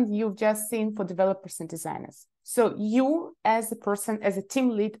one you've just seen for developers and designers. So you as a person, as a team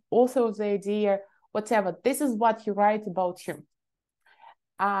lead, author of the idea, whatever, this is what you write about you.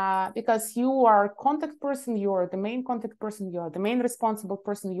 Because you are a contact person, you are the main contact person, you are the main responsible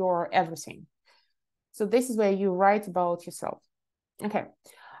person, you are everything. So this is where you write about yourself. Okay.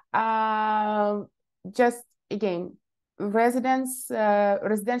 Just again,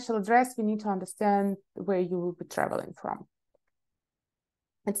 residential address, we need to understand where you will be traveling from.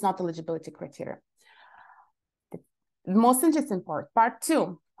 It's not eligibility criteria. The most interesting part, part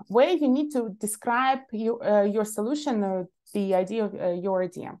 2, where you need to describe your solution or the idea of your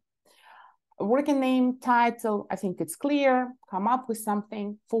idea. Working name, title, I think it's clear. Come up with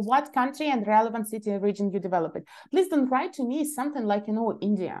something. For what country and relevant city and region you develop it. Please don't write to me something like,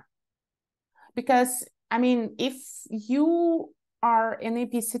 India. Because, I mean, if you are an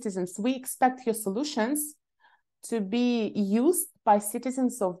EaP citizens, we expect your solutions to be used by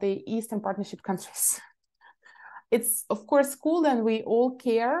citizens of the Eastern Partnership countries. It's, of course, cool, and we all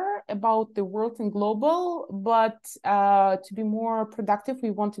care about the world and global, but to be more productive,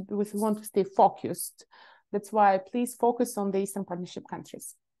 we want to stay focused. That's why please focus on the Eastern Partnership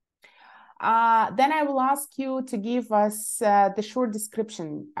countries. Then I will ask you to give us the short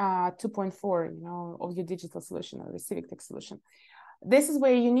description, 2.4, of your digital solution or the Civic tech solution. This is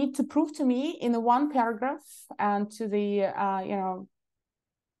where you need to prove to me in one paragraph and to the,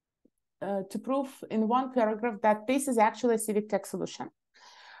 to prove in one paragraph that this is actually a Civic tech solution,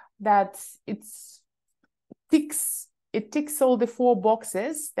 that it ticks all the 4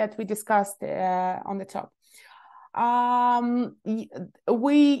 boxes that we discussed on the top. I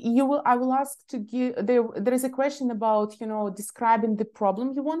will ask to give, there is a question about, describing the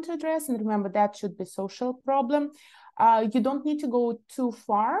problem you want to address, and remember that should be social problem. You don't need to go too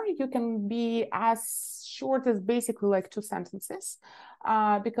far. You can be as short as basically like 2 sentences,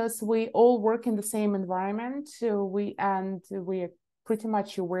 because we all work in the same environment. We are pretty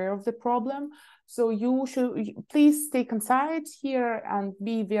much aware of the problem. So you should please stay concise here and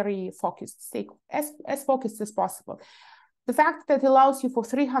be very focused. Stay as focused as possible. The fact that it allows you for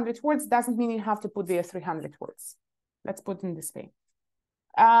 300 words doesn't mean you have to put there 300 words. Let's put it in this way.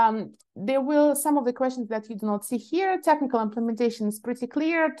 There will some of the questions that you do not see here. Technical implementation is pretty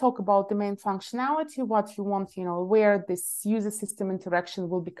clear. Talk about the main functionality, what you want, where this user system interaction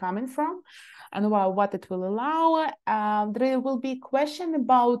will be coming from, and what it will allow. There will be a question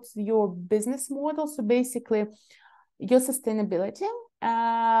about your business model. So basically, your sustainability,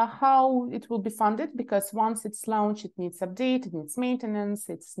 how it will be funded, because once it's launched, it needs update, it needs maintenance,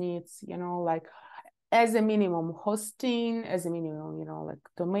 it needs, like, as a minimum hosting, as a minimum, like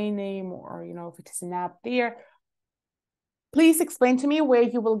domain name, or, if it is an app there. Please explain to me where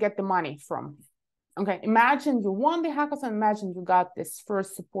you will get the money from. Okay, imagine you won the hackathon, imagine you got this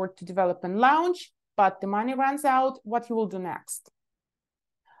first support to develop and launch, but the money runs out, what you will do next?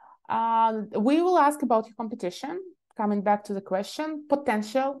 We will ask about your competition, coming back to the question,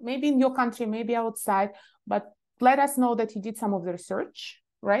 potential, maybe in your country, maybe outside, but let us know that you did some of the research,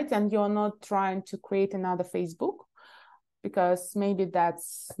 right? And you're not trying to create another Facebook, because maybe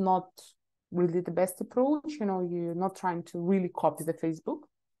that's not really the best approach. You're not trying to really copy the Facebook.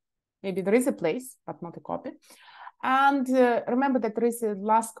 Maybe there is a place, but not a copy. And remember that there is a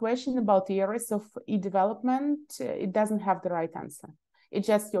last question about the areas of e-development. It doesn't have the right answer. It's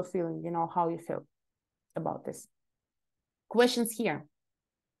just your feeling, how you feel about this. Questions here.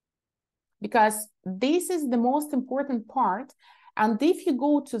 Because this is the most important part. And if you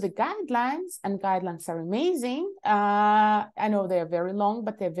go to the guidelines, and guidelines are amazing, I know they're very long,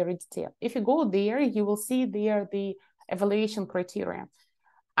 but they're very detailed. If you go there, you will see there the evaluation criteria.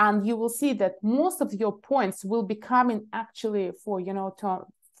 And you will see that most of your points will be coming actually for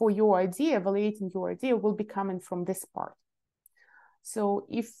your idea, evaluating your idea will be coming from this part. So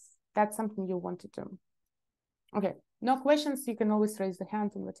if that's something you want to do. Okay, no questions, you can always raise the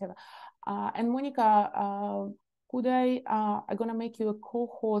hand and whatever. And Monica, could I'm gonna make you a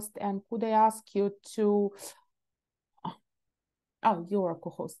co-host, and could I ask you to, oh, you're a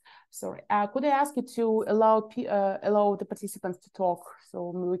co-host, sorry. Could I ask you to allow the participants to talk, so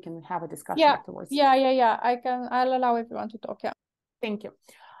we can have a discussion afterwards? Yeah. I'll allow everyone to talk, yeah. Thank you.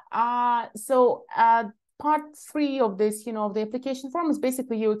 So part 3 of this, of the application form is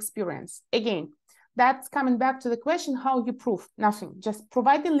basically your experience. Again, that's coming back to the question, how you prove? Nothing, just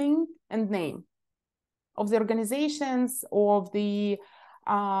provide the link and name of the organizations, of the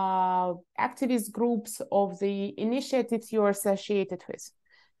activist groups, of the initiatives you're associated with.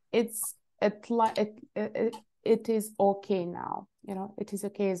 It is okay now, it is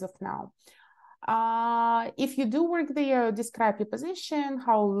okay as of now. If you do work there, describe your position,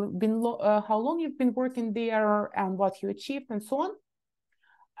 how long you've been working there, and what you achieved, and so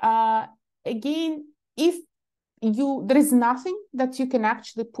on. Again, if there is nothing that you can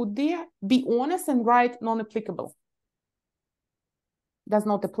actually put there, be honest and write non-applicable. Does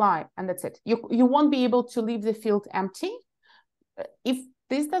not apply, and that's it. You won't be able to leave the field empty. If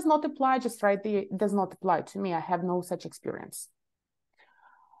this does not apply, just write there, it does not apply to me. I have no such experience.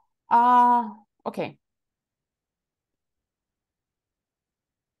 Okay.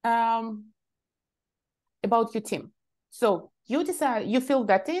 About your team. So you decide, you fill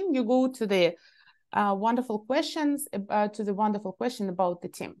that in, you go to the wonderful questions, to the wonderful question about the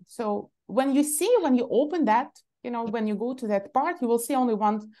team. So when you open that, when you go to that part, you will see only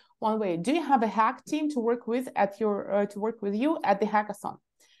one way. Do you have a hack team to work with at your to work with you at the hackathon?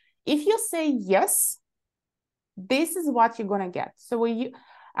 If you say yes, this is what you're going to get. So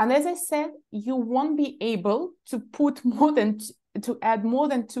and as I said, you won't be able to put to add more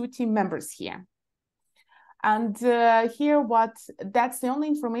than 2 team members here. And here, that's the only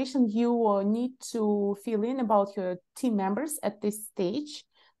information you need to fill in about your team members at this stage.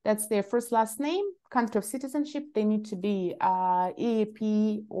 That's their first, last name, country of citizenship. They need to be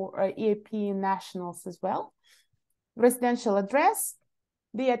EaP or EaP nationals as well. Residential address,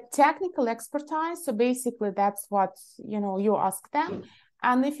 their technical expertise. So basically, that's what you ask them.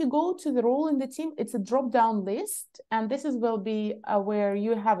 And if you go to the role in the team, it's a drop-down list, and this will be where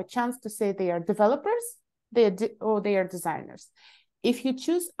you have a chance to say they are developers, or they are designers. If you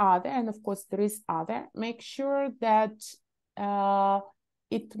choose other, and of course there is other, make sure that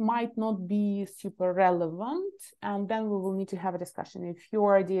it might not be super relevant, and then we will need to have a discussion. If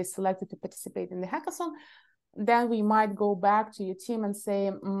your idea is selected to participate in the hackathon, then we might go back to your team and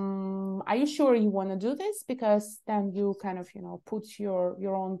say, are you sure you want to do this? Because then you kind of, put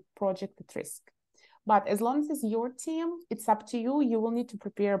your own project at risk. But as long as it's your team, it's up to you. You will need to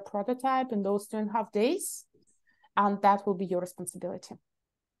prepare a prototype in those 2.5 days, and that will be your responsibility.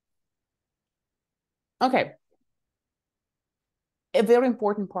 Okay. A very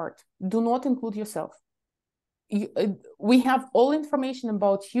important part, do not include yourself. We have all information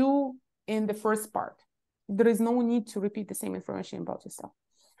about you in the first part. There is no need to repeat the same information about yourself.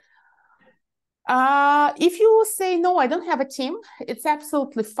 If you say, no, I don't have a team, it's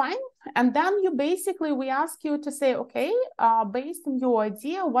absolutely fine. And then we ask you to say, okay, based on your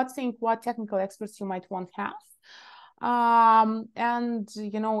idea, what technical experts you might want to have. And,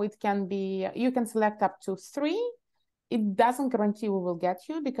 it can be, you can select up to 3. It doesn't guarantee we will get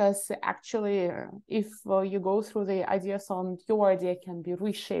you, because actually, if you go through the ideathon, your idea can be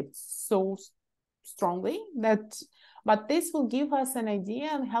reshaped so strongly but this will give us an idea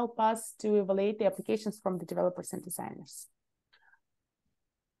and help us to evaluate the applications from the developers and designers.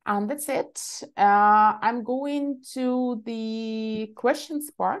 And that's it. I'm going to the questions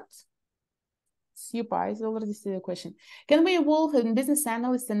part. Super, I already see the question. Can we evolve a business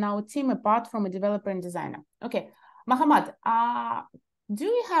analyst in our team apart from a developer and designer? Okay, Mohammed, do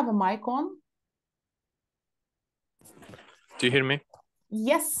you have a mic on? Do you hear me?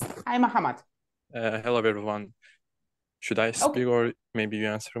 Yes, hi, Mohammed. Hello, everyone. Should I speak, or maybe you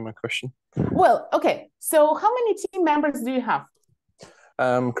answer my question? Well, okay. So how many team members do you have?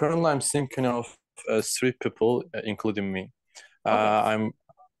 Currently, I'm thinking of 3 people, including me. Okay.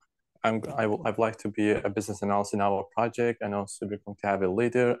 I'd like to be a business analyst in our project, and also we're going to have a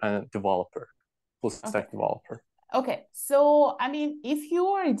leader and a developer, full stack developer. Okay. So, if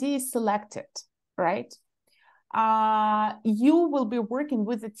your idea is selected, right? You will be working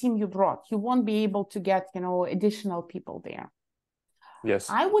with the team you brought. You won't be able to get, additional people there. Yes.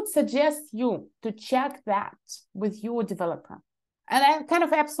 I would suggest you to check that with your developer. And I'm kind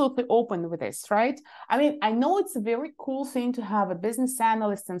of absolutely open with this, right? I know it's a very cool thing to have a business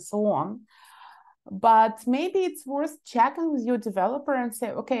analyst and so on, but maybe it's worth checking with your developer and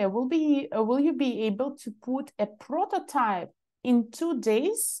say, okay, will you be able to put a prototype in 2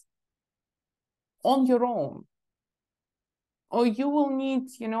 days on your own? Or you will need,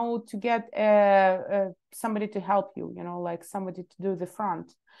 to get somebody to help you, like somebody to do the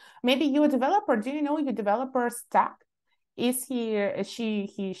front. Maybe your developer, do you know your developer stack? Is he,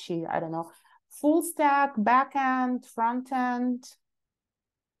 she, I don't know, full stack, backend, front end?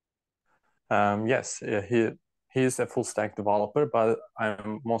 Yes, he's a full stack developer, but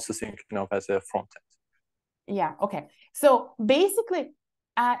I'm mostly thinking of as a front end. Yeah, okay. So basically,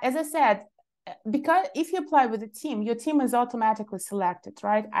 as I said, because if you apply with a team, your team is automatically selected,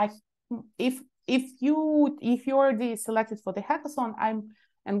 right? If you're already selected for the hackathon,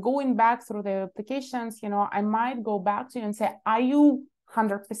 I'm going back through the applications, I might go back to you and say, are you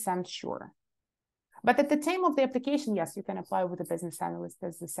 100% sure? But at the time of the application, yes, you can apply with a business analyst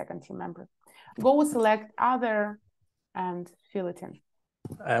as the second team member. Go select other and fill it in.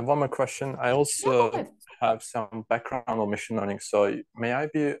 One more question. I also have some background on machine learning. So may I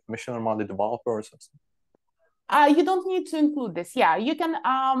be a machine learning model developer or something? You don't need to include this. Yeah, you can,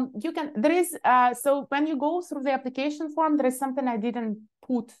 there is, so when you go through the application form, there is something I didn't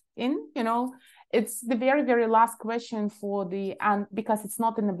put in, it's the very, very last question and because it's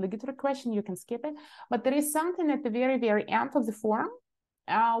not an obligatory question, you can skip it. But there is something at the very, very end of the form,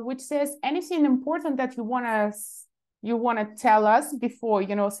 which says anything important that you want to tell us before,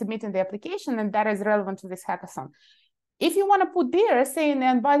 submitting the application, and that is relevant to this hackathon. If you want to put there saying,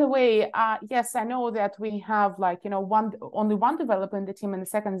 and by the way, yes, I know that we have only one developer in the team, and the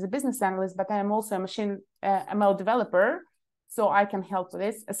second is a business analyst, but I am also a machine ML developer. so I can help with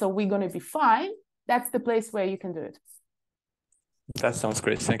this. So we're going to be fine. That's the place where you can do it. That sounds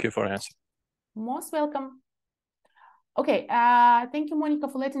great. Thank you for answering. Most welcome. Okay, thank you, Monica,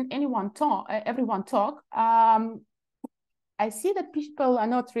 for letting everyone talk. I see that people are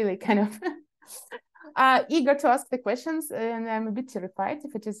not really kind of eager to ask the questions, and I'm a bit terrified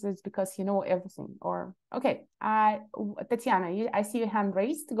if it is because you know everything. Or okay, Tatiana, I see your hand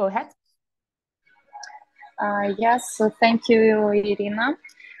raised. Go ahead. Yes, so thank you, Irina.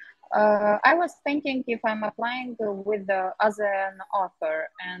 I was thinking if I'm applying as an author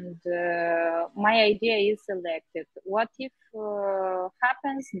and my idea is selected, what if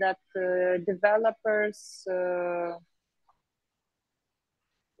happens that developers,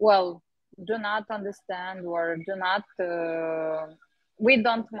 do not understand or do not, we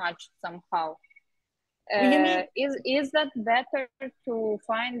don't match somehow. Is that better to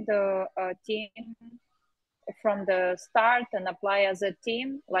find a team from the start and apply as a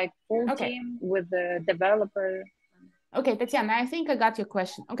team, like full team with the developer? Okay, Tatiana, I think I got your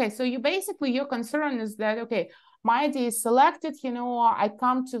question. Okay, so your concern is that, okay, my idea is selected, you know, I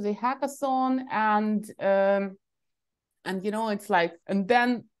come to the hackathon and you know, it's like, and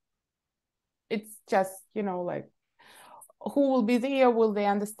then it's just, you know, like, who will be there? Will they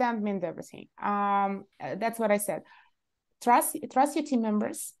understand me and everything? That's what I said. Trust your team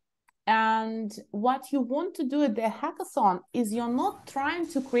members. And what you want to do at the hackathon is you're not trying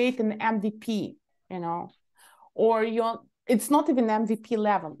to create an MVP, you know, or it's not even MVP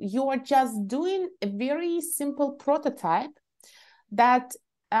level. You are just doing a very simple prototype that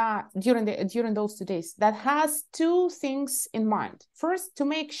during those 2 days that has two things in mind. First, to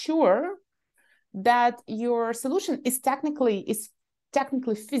make sure that your solution is technically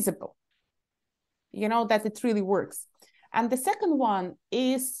feasible, you know, that it really works. And the second one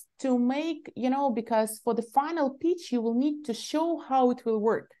is to make, you know, because for the final pitch, you will need to show how it will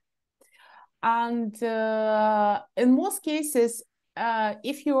work. And in most cases,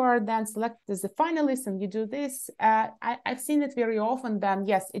 if you are then selected as a finalist and you do this, I've seen it very often. Then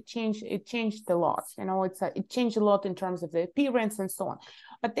yes, it changed a lot. You know, it changed a lot in terms of the appearance and so on.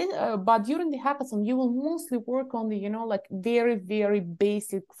 But then, but during the hackathon, you will mostly work on the, you know, like very, very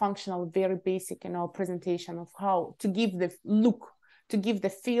basic functional, very basic, you know, presentation of how to give the look, to give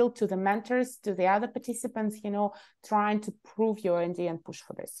the feel to the mentors, to the other participants, you know, trying to prove your idea and push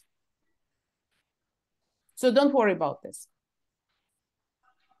for this. So don't worry about this.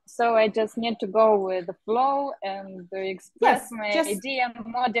 So I just need to go with the flow and express my idea and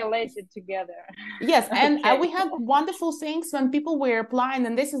modulate it together. Yes, and we have wonderful things when people were applying,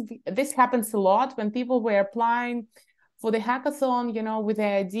 and this happens a lot when people were applying for the hackathon, you know, with the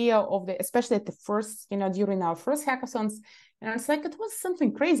idea of especially at the first, you know, during our first hackathons, and it's like, it was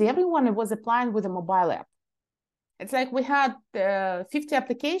something crazy. Everyone was applying with a mobile app. It's like we had 50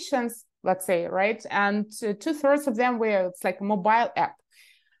 applications, let's say, right? And 2/3 of them were, it's like a mobile app.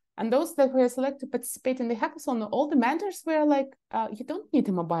 And those that were selected to participate in the hackathon, all the mentors were like, you don't need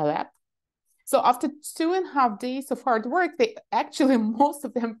a mobile app. So after 2.5 days of hard work, they actually, most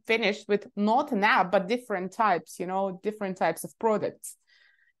of them finished with not an app, but different types, you know, different types of products,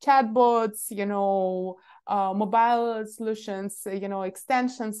 chatbots, you know, mobile solutions, you know,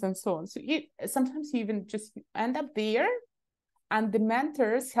 extensions and so on. So sometimes you even just end up there, and the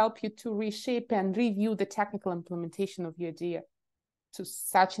mentors help you to reshape and review the technical implementation of your idea to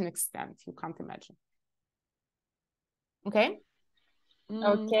such an extent you can't imagine. Okay.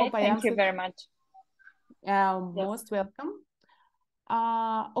 Okay, thank you very much. Most welcome.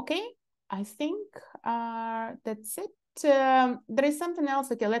 Okay, I think that's it. There is something else.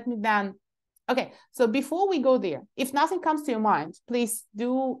 Okay, let me then. Okay, so before we go there, if nothing comes to your mind, please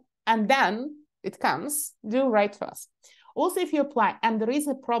do, and then it comes, do write to us. Also, if you apply and there is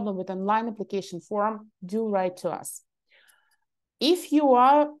a problem with online application form, do write to us. If you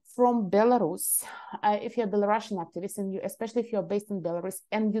are from Belarus, if you're a Belarusian activist, and especially if you're based in Belarus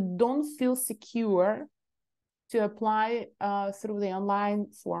and you don't feel secure to apply through the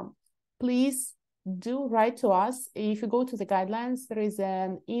online form, please do write to us. If you go to the guidelines, there is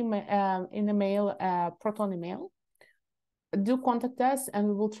an email, Proton email. Do contact us and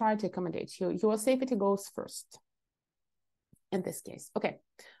we will try to accommodate you. Your safety goes first in this case. Okay.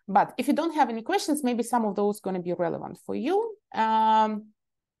 But if you don't have any questions, maybe some of those going to be relevant for you.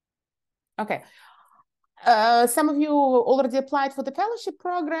 Okay. Some of you already applied for the fellowship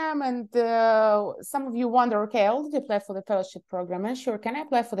program, and some of you wonder, okay, I already applied for the fellowship program, and sure, can I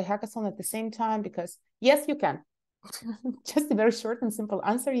apply for the hackathon at the same time? Because yes, you can. Just a very short and simple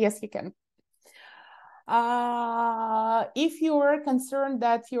answer, yes, you can. If you're concerned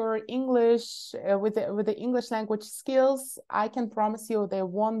that your English with the English language skills, I can promise you there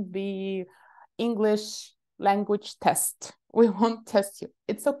won't be English language test. We won't test you.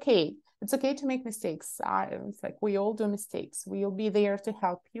 It's okay. It's okay to make mistakes. It's like we all do mistakes. We'll be there to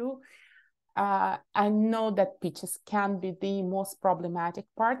help you. I know that pitches can be the most problematic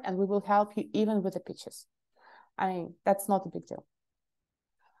part, and we will help you even with the pitches. I mean, that's not a big deal.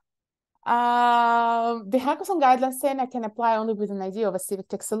 The hackathon guidelines saying I can apply only with an idea of a civic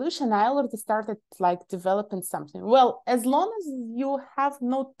tech solution. I already started like developing something. Well, as long as you have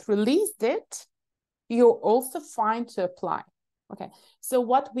not released it, you're also fine to apply. Okay, so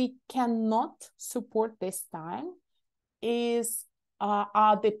what we cannot support this time is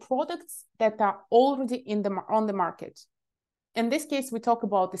are the products that are already on the market. In this case, we talk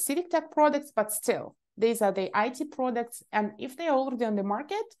about the civic tech products, but still, these are the IT products. And if they're already on the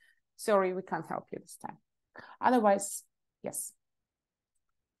market, sorry, we can't help you this time. Otherwise, yes.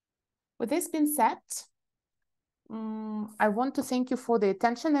 With this being said, I want to thank you for the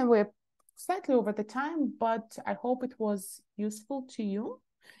attention, and we're slightly over the time, but I hope it was useful to you.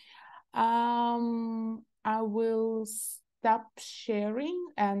 I will stop sharing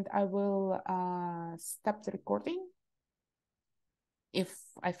and I will stop the recording if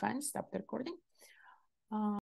I find stop the recording.